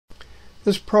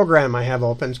This program I have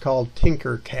open is called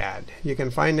TinkerCad. You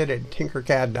can find it at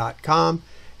tinkercad.com.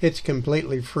 It's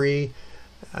completely free.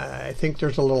 I think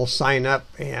there's a little sign up,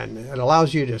 and it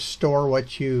allows you to store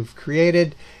what you've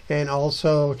created and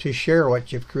also to share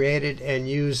what you've created and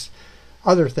use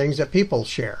other things that people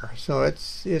share. So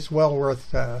it's well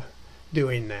worth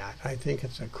doing that. I think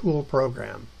it's a cool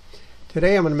program.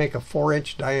 Today I'm going to make a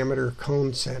 4-inch diameter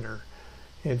cone center.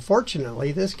 And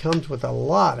fortunately, this comes with a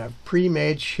lot of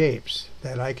pre-made shapes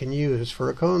that I can use for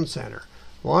a cone center.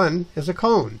 One is a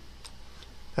cone.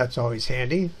 That's always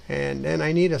handy. And then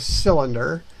I need a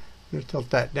cylinder. I'm going to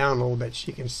tilt that down a little bit so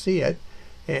you can see it.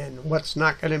 And what's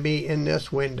not going to be in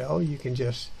this window, you can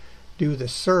just do the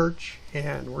search.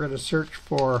 And we're going to search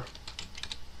for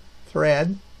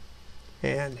thread.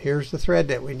 And here's the thread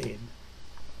that we need.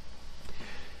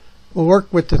 We'll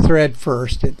work with the thread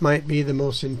first. It might be the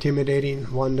most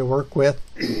intimidating one to work with,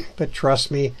 but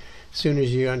trust me, as soon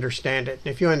as you understand it,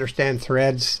 if you understand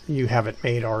threads, you have it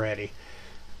made already.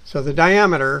 So the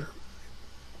diameter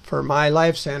for my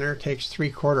live center takes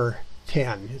 3/4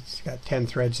 10. It's got 10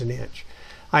 threads an inch.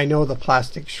 I know the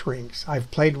plastic shrinks. I've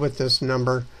played with this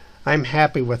number. I'm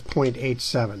happy with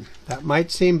 0.87. That might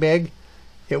seem big.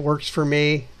 It works for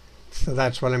me, so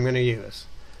that's what I'm going to use.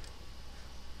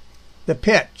 The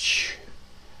pitch,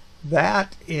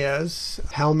 that is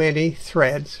how many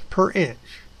threads per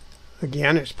inch.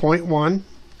 Again, it's 0.1.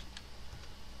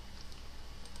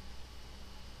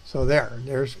 So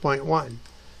there's 0.1.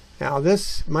 Now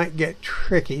this might get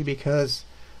tricky because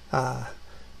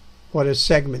what does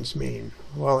segments mean?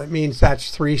 Well, it means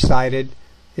that's 3-sided.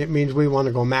 It means we want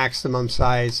to go maximum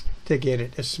size to get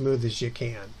it as smooth as you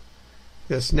can.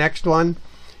 This next one,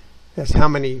 that's how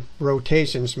many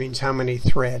rotations, means how many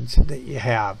threads that you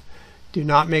have. Do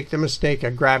not make the mistake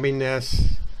of grabbing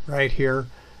this right here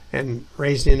and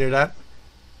raising it up,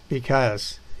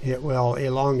 because it will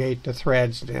elongate the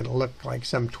threads and it'll look like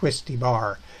some twisty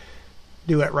bar.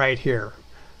 Do it right here.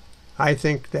 I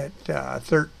think that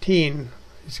 13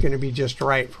 is going to be just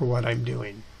right for what I'm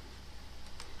doing.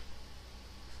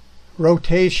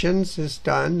 Rotations is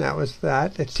done. That was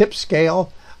that. The tip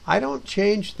scale, I don't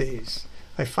change these.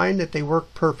 I find that they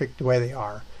work perfect the way they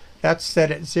are. That's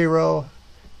set at 0,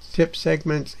 tip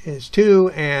segments is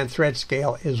 2, and thread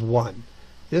scale is 1.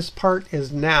 This part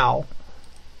is now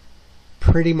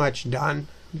pretty much done.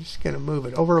 I'm just going to move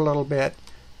it over a little bit.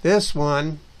 This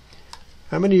one,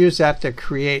 I'm going to use that to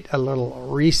create a little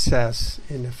recess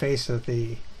in the face of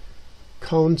the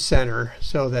cone center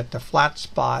so that the flat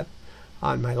spot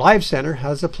on my live center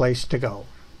has a place to go.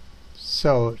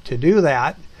 So to do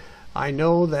that, I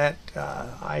know that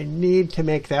I need to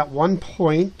make that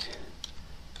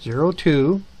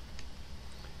 1.02,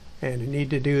 and I need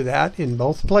to do that in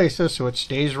both places so it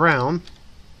stays round.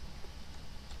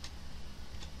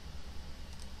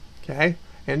 Okay,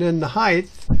 and then the height,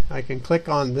 I can click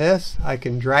on this, I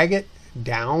can drag it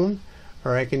down,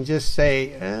 or I can just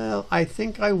say, well, I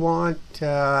think I want,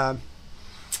 what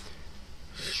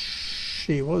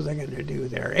was I going to do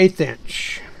there? 1/8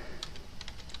 inch.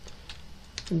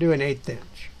 Do an 1/8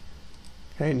 inch.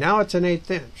 Okay, now it's an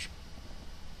 1/8 inch.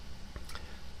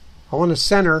 I want to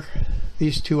center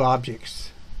these two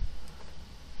objects.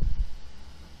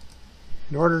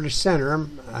 In order to center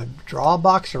them, I draw a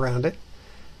box around it.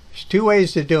 There's 2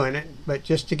 ways to doing it, but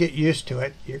just to get used to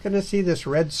it, you're going to see this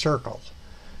red circle.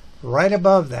 Right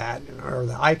above that are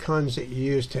the icons that you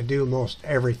use to do most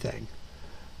everything.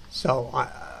 So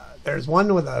there's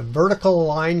one with a vertical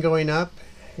line going up.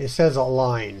 It says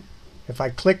align. If I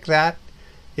click that,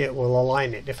 it will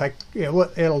align it.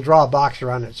 It'll draw a box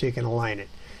around it so you can align it.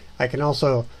 I can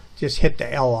also just hit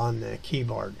the L on the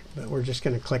keyboard, but we're just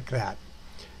going to click that.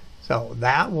 So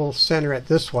that will center it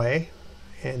this way,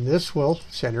 and this will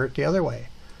center it the other way.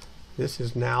 This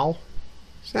is now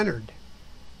centered,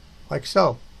 like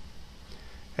so.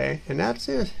 Okay, and that's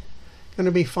it. Going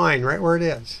to be fine right where it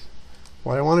is.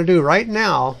 What I want to do right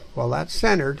now, while that's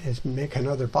centered, is make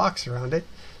another box around it.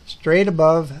 Straight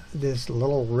above this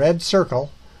little red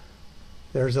circle,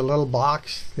 there's a little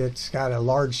box that's got a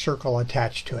large circle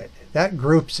attached to it. That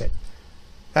groups it.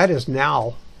 That is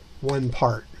now one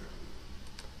part.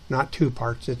 Not 2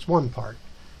 parts, it's 1 part.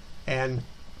 And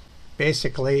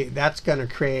basically that's going to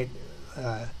create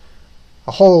a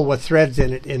hole with threads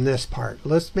in it in this part.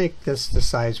 Let's make this the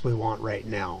size we want right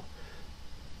now.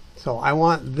 So I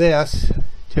want this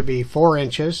to be 4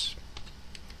 inches.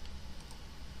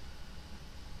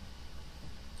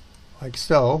 Like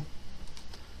so.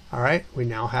 Alright, we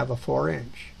now have a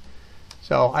 4-inch.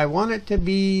 So I want it to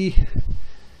be,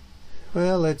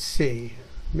 well, let's see,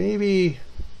 maybe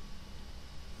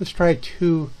let's try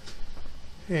 2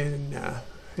 and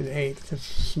 1/8. It's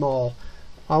small.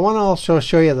 I want to also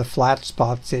show you the flat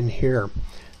spots in here.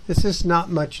 This is not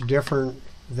much different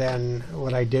than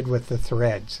what I did with the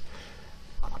threads.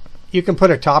 You can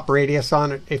put a top radius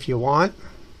on it if you want,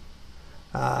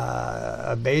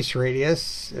 a base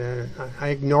radius. I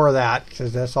ignore that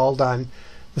because that's all done.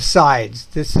 The sides,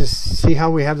 this is, see how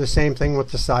we have the same thing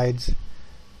with the sides?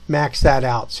 Max that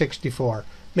out, 64.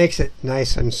 Makes it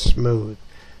nice and smooth.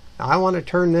 Now I want to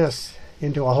turn this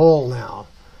into a hole now.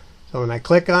 So when I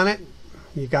click on it,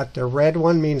 you got the red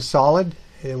one means solid,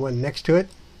 and the one next to it,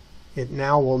 it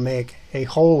now will make a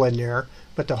hole in there,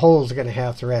 but the hole is going to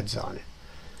have threads on it.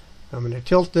 I'm going to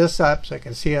tilt this up so I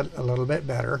can see it a little bit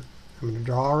better. I'm going to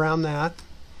draw around that.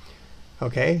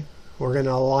 Okay, we're going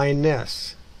to align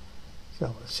this.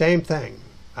 So same thing.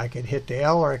 I could hit the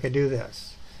L or I could do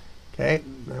this. Okay,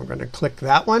 I'm going to click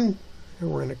that one, and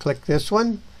we're going to click this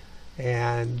one.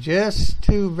 And just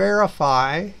to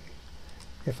verify,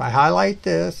 if I highlight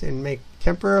this and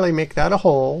temporarily make that a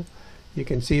hole, you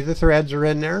can see the threads are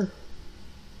in there,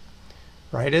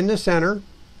 right in the center.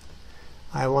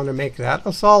 I want to make that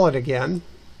a solid again,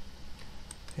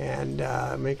 and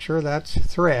make sure that's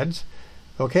threads.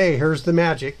 Okay, here's the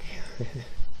magic.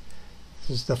 This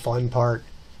is the fun part.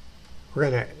 We're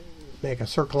going to make a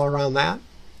circle around that,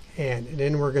 and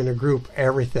then we're going to group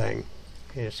everything.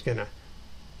 And it's going to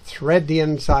thread the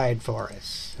inside for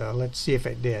us. So let's see if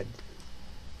it did.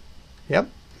 Yep,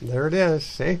 there it is.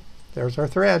 See, there's our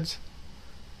threads.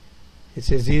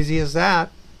 It's as easy as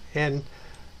that. And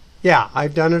yeah,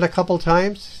 I've done it a couple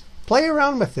times. Play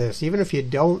around with this, even if you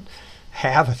don't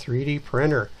have a 3D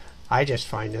printer. I just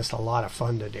find this a lot of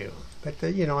fun to do. But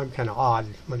you know, I'm kind of odd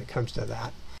when it comes to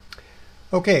that.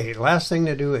 Okay, last thing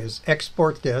to do is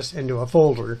export this into a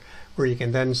folder where you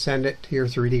can then send it to your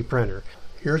 3D printer.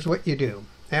 Here's what you do.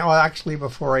 Now, actually,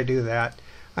 before I do that,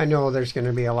 I know there's going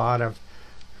to be a lot of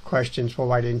questions. Well,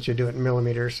 why didn't you do it in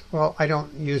millimeters? Well, I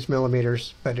don't use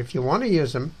millimeters, but if you want to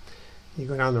use them, you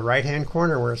go down the right-hand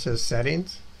corner where it says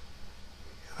Settings.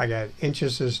 I got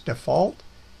inches as default.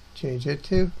 Change it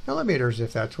to millimeters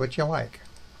if that's what you like.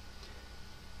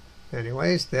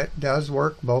 Anyways, that does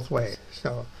work both ways.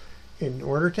 So, in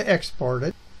order to export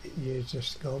it, you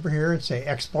just go over here and say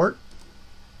Export.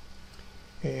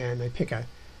 And I pick a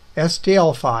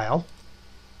STL file.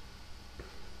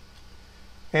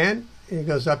 And it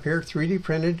goes up here, 3D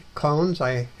printed cones.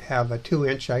 I have a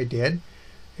 2-inch I did.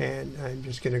 And I'm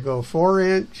just going to go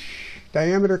 4-inch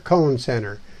diameter cone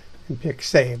center and pick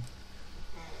Save.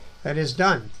 That is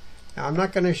done. Now, I'm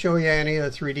not going to show you any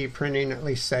of the 3D printing, at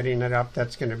least setting it up.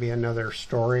 That's going to be another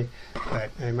story.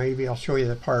 But maybe I'll show you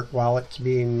the part while it's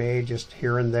being made, just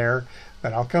here and there.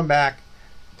 But I'll come back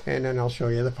and then I'll show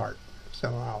you the part. So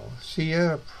I'll see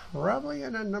you probably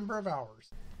in a number of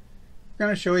hours. I'm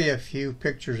going to show you a few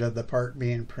pictures of the part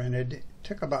being printed. It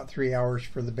took about 3 hours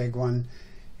for the big one.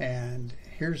 And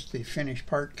here's the finished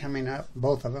part coming up,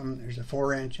 both of them. There's a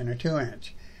 4-inch and a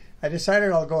 2-inch. I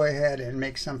decided I'll go ahead and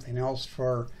make something else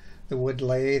for the wood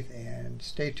lathe, and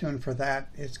stay tuned for that.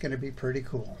 It's going to be pretty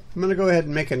cool. I'm going to go ahead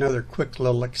and make another quick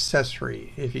little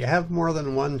accessory. If you have more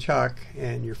than one chuck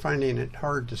and you're finding it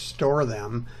hard to store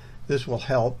them, this will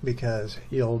help because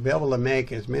you'll be able to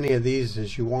make as many of these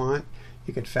as you want.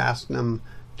 You could fasten them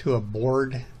to a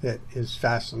board that is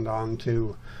fastened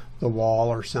onto the wall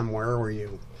or somewhere where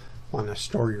you want to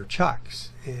store your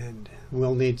chucks. And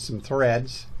we'll need some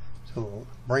threads, so we'll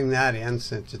bring that in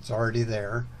since it's already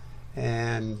there.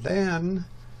 And then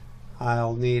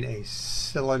I'll need a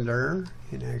cylinder,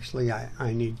 and actually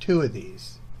I need 2 of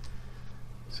these.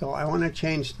 So I want to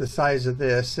change the size of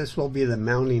this. This will be the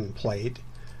mounting plate.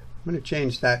 I'm going to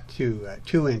change that to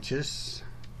 2 inches.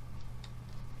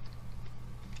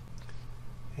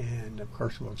 And of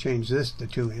course we'll change this to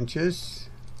 2 inches.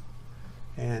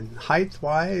 And height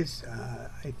wise,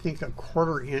 I think a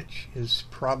 1/4 inch is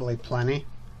probably plenty.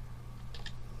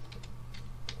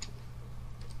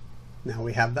 Now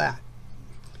we have that.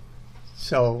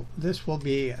 So this will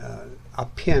be a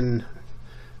pin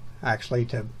actually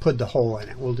to put the hole in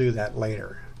it. We'll do that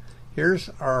later. Here's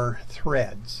our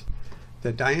threads.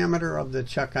 The diameter of the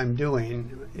chuck I'm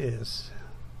doing is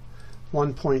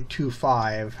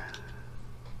 1.25,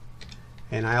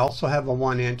 and I also have a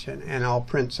 1-inch, and I'll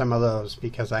print some of those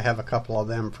because I have a couple of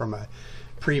them from a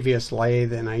previous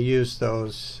lathe, and I use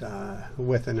those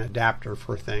with an adapter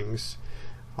for things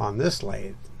on this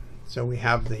lathe. So we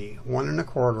have the 1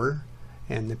 1/4,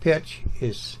 and the pitch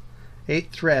is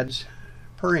 8 threads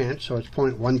per inch, so it's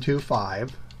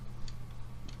 0.125.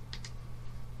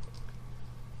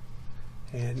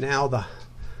 And now the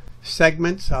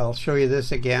segments, I'll show you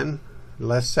this again.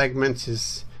 Less segments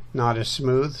is not as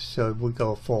smooth, so we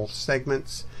go full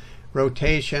segments.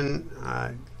 Rotation,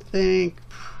 I think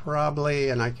probably,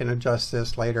 and I can adjust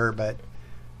this later, but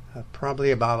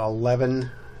probably about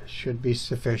 11 should be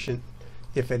sufficient,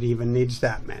 if it even needs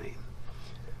that many.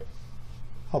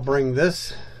 I'll bring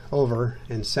this over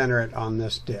and center it on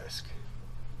this disc.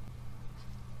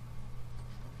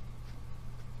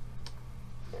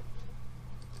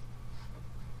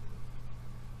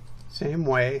 Same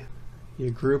way, you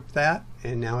group that,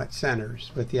 and now it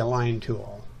centers with the align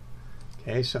tool.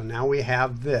 Okay, so now we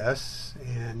have this,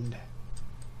 and I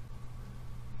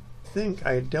think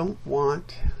I don't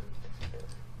want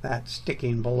that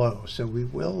sticking below, so we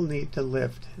will need to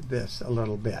lift this a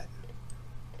little bit.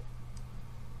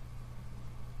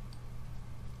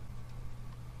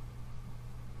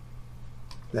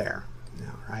 There.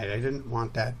 Now, right, I didn't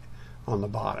want that on the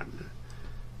bottom.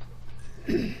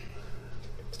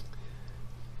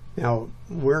 Now,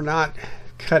 we're not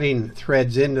cutting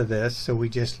threads into this, so we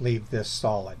just leave this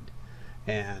solid.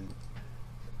 And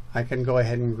I can go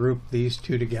ahead and group these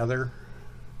two together.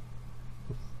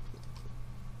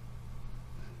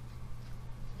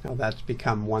 Now that's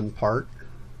become one part.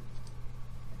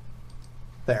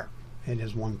 There, it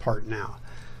is one part now.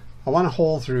 I want a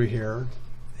hole through here,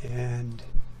 and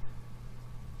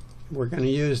we're going to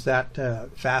use that to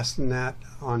fasten that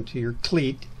onto your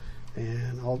cleat,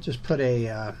 and I'll just put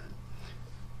a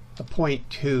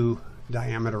 0.2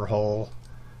 diameter hole.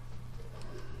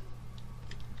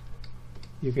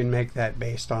 You can make that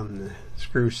based on the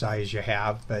screw size you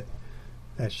have, but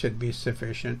that should be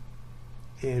sufficient.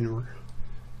 And we're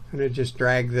going to just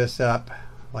drag this up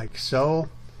like so,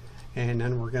 and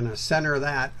then we're going to center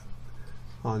that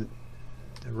on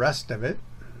the rest of it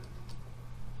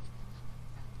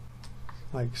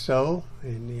like so,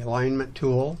 in the alignment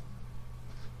tool.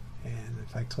 And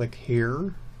if I click here,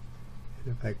 and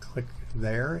if I click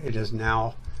there, it is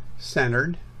now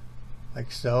centered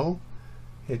like so.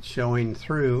 It's showing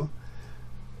through.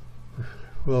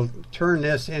 We'll turn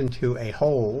this into a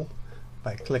hole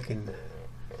by clicking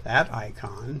that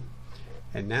icon,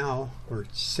 and now we're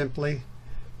simply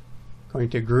going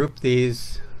to group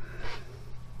these,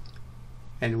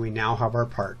 and we now have our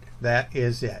part. That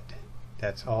is it.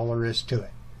 That's all there is to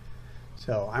it.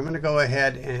 So I'm going to go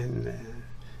ahead and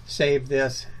save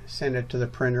this, send it to the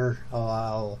printer.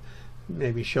 I'll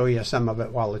maybe show you some of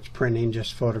it while it's printing,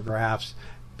 just photographs.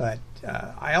 But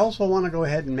I also want to go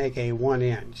ahead and make a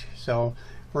 1-inch. So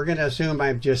we're going to assume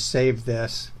I've just saved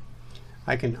this.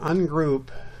 I can ungroup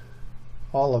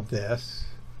all of this,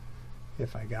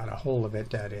 if I got a hold of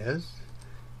it, that is.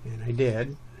 And I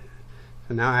did.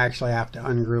 So now I actually have to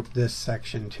ungroup this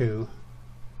section too.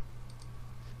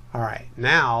 Alright,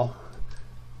 now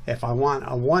if I want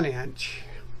a 1-inch,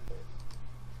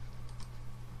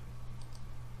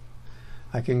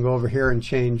 I can go over here and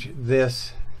change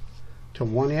this to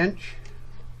 1 inch.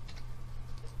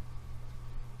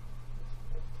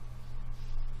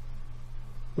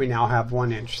 We now have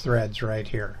 1-inch threads right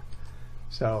here.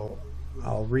 So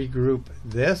I'll regroup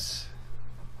this.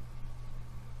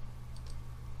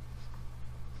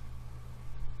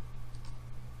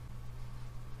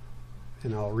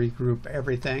 And I'll regroup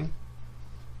everything.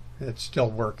 It's still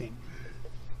working.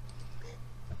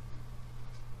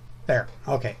 There.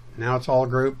 Okay, now it's all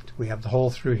grouped. We have the hole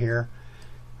through here.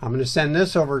 I'm going to send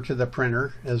this over to the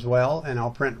printer as well, and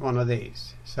I'll print one of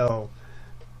these. So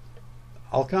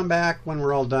I'll come back when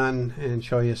we're all done and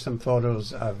show you some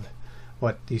photos of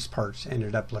what these parts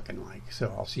ended up looking like.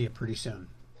 So I'll see you pretty soon.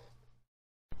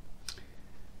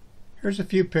 Here's a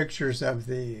few pictures of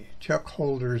the chuck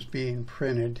holders being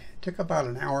printed. It took about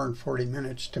 1 hour and 40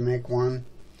 minutes to make one.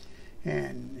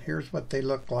 And here's what they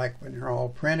look like when they're all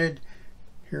printed.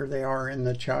 Here they are in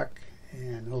the chuck,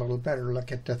 and a little better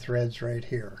look at the threads right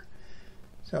here.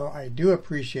 So I do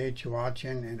appreciate you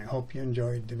watching, and I hope you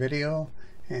enjoyed the video.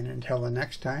 And until the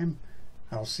next time,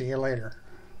 I'll see you later.